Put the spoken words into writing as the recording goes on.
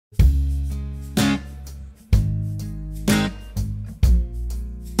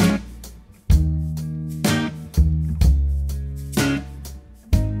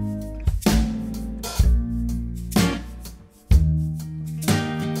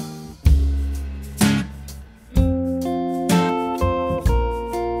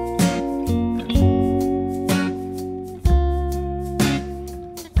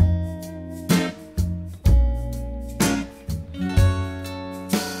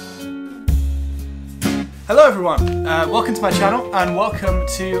Hello everyone, welcome to my channel and welcome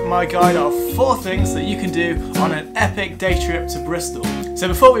to my guide of 4 things that you can do on an epic day trip to Bristol. So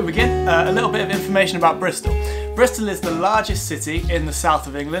before we begin, a little bit of information about Bristol. Bristol is the largest city in the south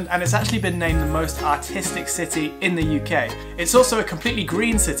of England and it's actually been named the most artistic city in the UK. It's also a completely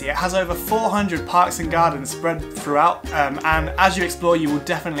green city. It has over 400 parks and gardens spread throughout and as you explore you will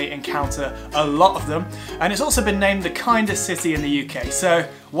definitely encounter a lot of them. And it's also been named the kindest city in the UK, so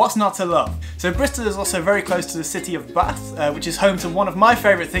what's not to love? So Bristol is also very close to the city of Bath, which is home to one of my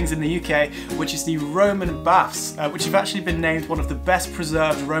favourite things in the UK, which is the Roman baths, which have actually been named one of the best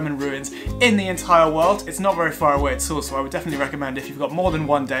preserved Roman ruins in the entire world. It's not very far away at all, so I would definitely recommend if you've got more than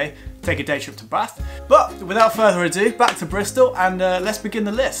one day, take a day trip to Bath. But without further ado, back to Bristol and let's begin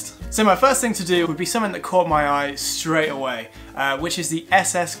the list. So my first thing to do would be something that caught my eye straight away, which is the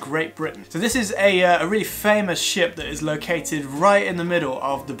SS Great Britain. So this is a really famous ship that is located right in the middle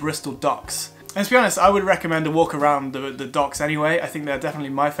of the Bristol Docks. And to be honest, I would recommend a walk around the docks anyway. I think they're definitely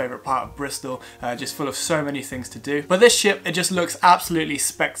my favourite part of Bristol, just full of so many things to do. But this ship, it just looks absolutely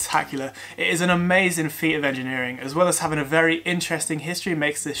spectacular. It is an amazing feat of engineering, as well as having a very interesting history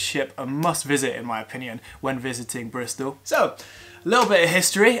makes this ship a must visit in my opinion when visiting Bristol. So, a little bit of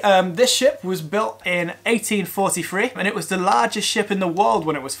history. This ship was built in 1843 and it was the largest ship in the world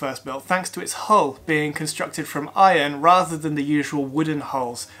when it was first built, thanks to its hull being constructed from iron rather than the usual wooden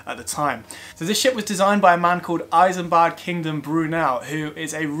hulls at the time. So this ship was designed by a man called Isambard Kingdom Brunel, who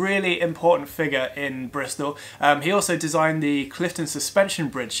is a really important figure in Bristol. He also designed the Clifton suspension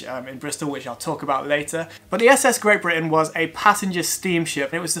bridge in Bristol, which I'll talk about later. But the SS Great Britain was a passenger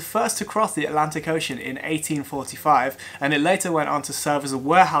steamship and it was the first to cross the Atlantic Ocean in 1845, and it later went on to serve as a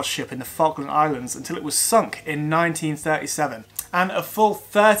warehouse ship in the Falkland Islands until it was sunk in 1937. And a full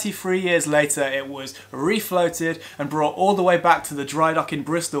 33 years later it was refloated and brought all the way back to the dry dock in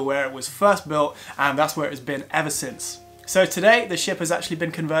Bristol where it was first built, and that's where it's been ever since. So today the ship has actually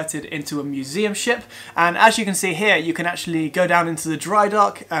been converted into a museum ship, and as you can see here you can actually go down into the dry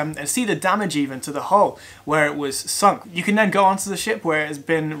dock and see the damage even to the hull where it was sunk. You can then go onto the ship where it has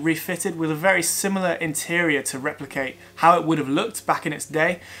been refitted with a very similar interior to replicate how it would have looked back in its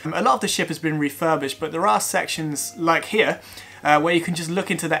day. A lot of the ship has been refurbished, but there are sections like here where you can just look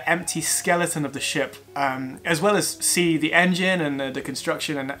into the empty skeleton of the ship, as well as see the engine and the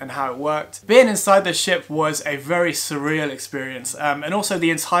construction and how it worked. Being inside the ship was a very surreal experience, and also the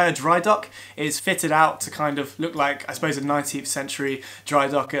entire dry dock is fitted out to kind of look like, I suppose, a 19th century dry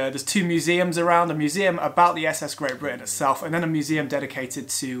dock. There's 2 museums around, a museum about the SS Great Britain itself, and then a museum dedicated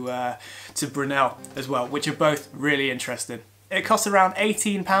to Brunel as well, which are both really interesting. It costs around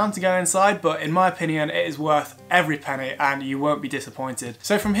 £18 to go inside, but in my opinion it is worth every penny and you won't be disappointed.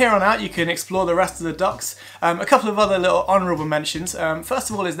 So from here on out you can explore the rest of the docks. A couple of other little honourable mentions. First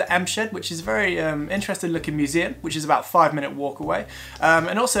of all is the M Shed, which is a very interesting looking museum, which is about a 5-minute walk away.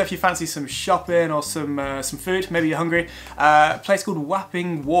 And also if you fancy some shopping or some food, maybe you're hungry, a place called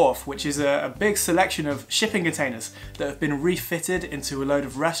Wapping Wharf, which is a big selection of shipping containers that have been refitted into a load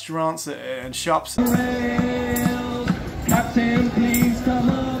of restaurants and shops. Captain, please come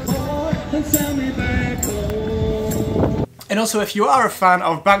aboard and send me back home. And also if you are a fan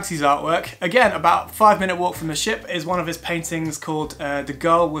of Banksy's artwork, again about a 5-minute walk from the ship is one of his paintings called The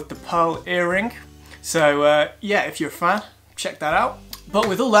Girl with the Pearl Earring. So yeah, if you're a fan, check that out. But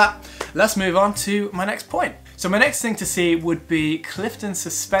with all that, let's move on to my next point. So my next thing to see would be Clifton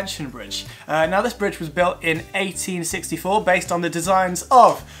Suspension Bridge. Now this bridge was built in 1864 based on the designs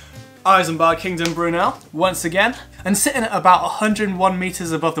of Isambard Kingdom Brunel, once again, and sitting at about 101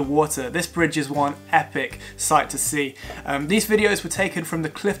 meters above the water, this bridge is one epic sight to see. These videos were taken from the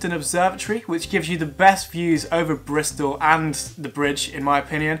Clifton Observatory, which gives you the best views over Bristol and the bridge in my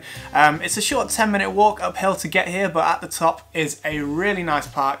opinion. It's a short 10-minute walk uphill to get here, but at the top is a really nice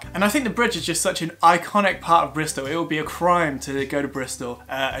park, and I think the bridge is just such an iconic part of Bristol. It would be a crime to go to Bristol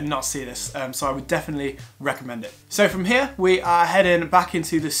and not see this, so I would definitely recommend it. So from here we are heading back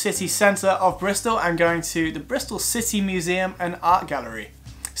into the city centre of Bristol and going to the Bristol City Museum and Art Gallery.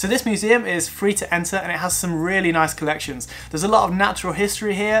 So this museum is free to enter and it has some really nice collections. There's a lot of natural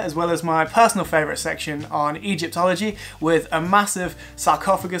history here, as well as my personal favourite section on Egyptology with a massive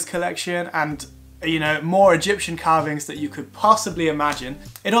sarcophagus collection and, you know, more Egyptian carvings that you could possibly imagine.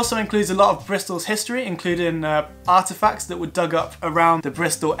 It also includes a lot of Bristol's history, including artefacts that were dug up around the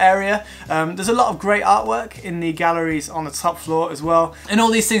Bristol area. There's a lot of great artwork in the galleries on the top floor as well. And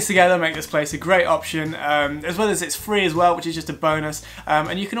all these things together make this place a great option, as well as it's free as well, which is just a bonus.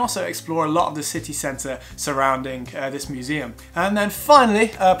 And you can also explore a lot of the city centre surrounding this museum. And then finally,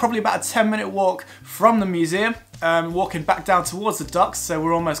 probably about a 10-minute walk from the museum, walking back down towards the docks, so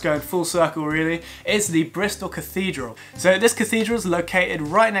we're almost going full circle really, is the Bristol Cathedral. So this cathedral is located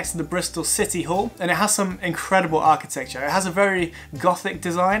right next to the Bristol City Hall, and it has some incredible architecture. It has a very Gothic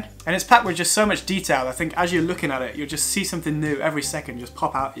design, and it's packed with just so much detail. I think as you're looking at it, you'll just see something new every second just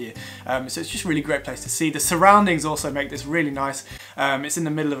pop out at you. So it's just a really great place to see. The surroundings also make this really nice. It's in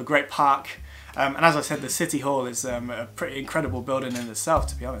the middle of a great park. And as I said, the City Hall is a pretty incredible building in itself,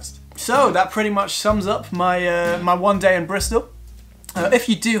 to be honest. So that pretty much sums up my, my one day in Bristol. If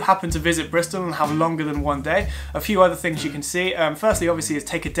you do happen to visit Bristol and have longer than one day, a few other things you can see. Firstly, obviously, is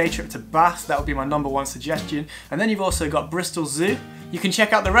take a day trip to Bath. That would be my #1 suggestion. And then you've also got Bristol Zoo. You can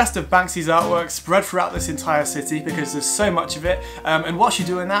check out the rest of Banksy's artwork spread throughout this entire city because there's so much of it. And whilst you're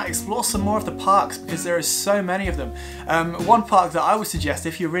doing that, explore some more of the parks because there is so many of them. One park that I would suggest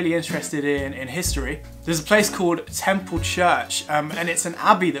if you're really interested in history, there's a place called Temple Church, and it's an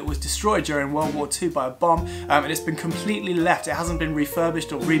abbey that was destroyed during World War II by a bomb, and it's been completely left. It hasn't been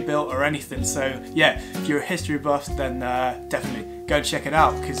refurbished or rebuilt or anything. So yeah, if you're a history buff, then definitely go and check it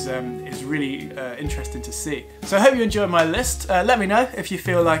out because it's really interesting to see. So I hope you enjoyed my list. Let me know if you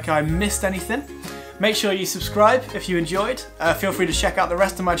feel like I missed anything. Make sure you subscribe if you enjoyed. Feel free to check out the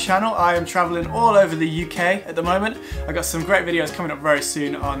rest of my channel. I am travelling all over the UK at the moment. I've got some great videos coming up very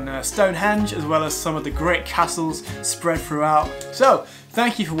soon on Stonehenge, as well as some of the great castles spread throughout. So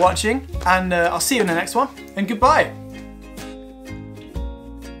thank you for watching, and I'll see you in the next one, and goodbye.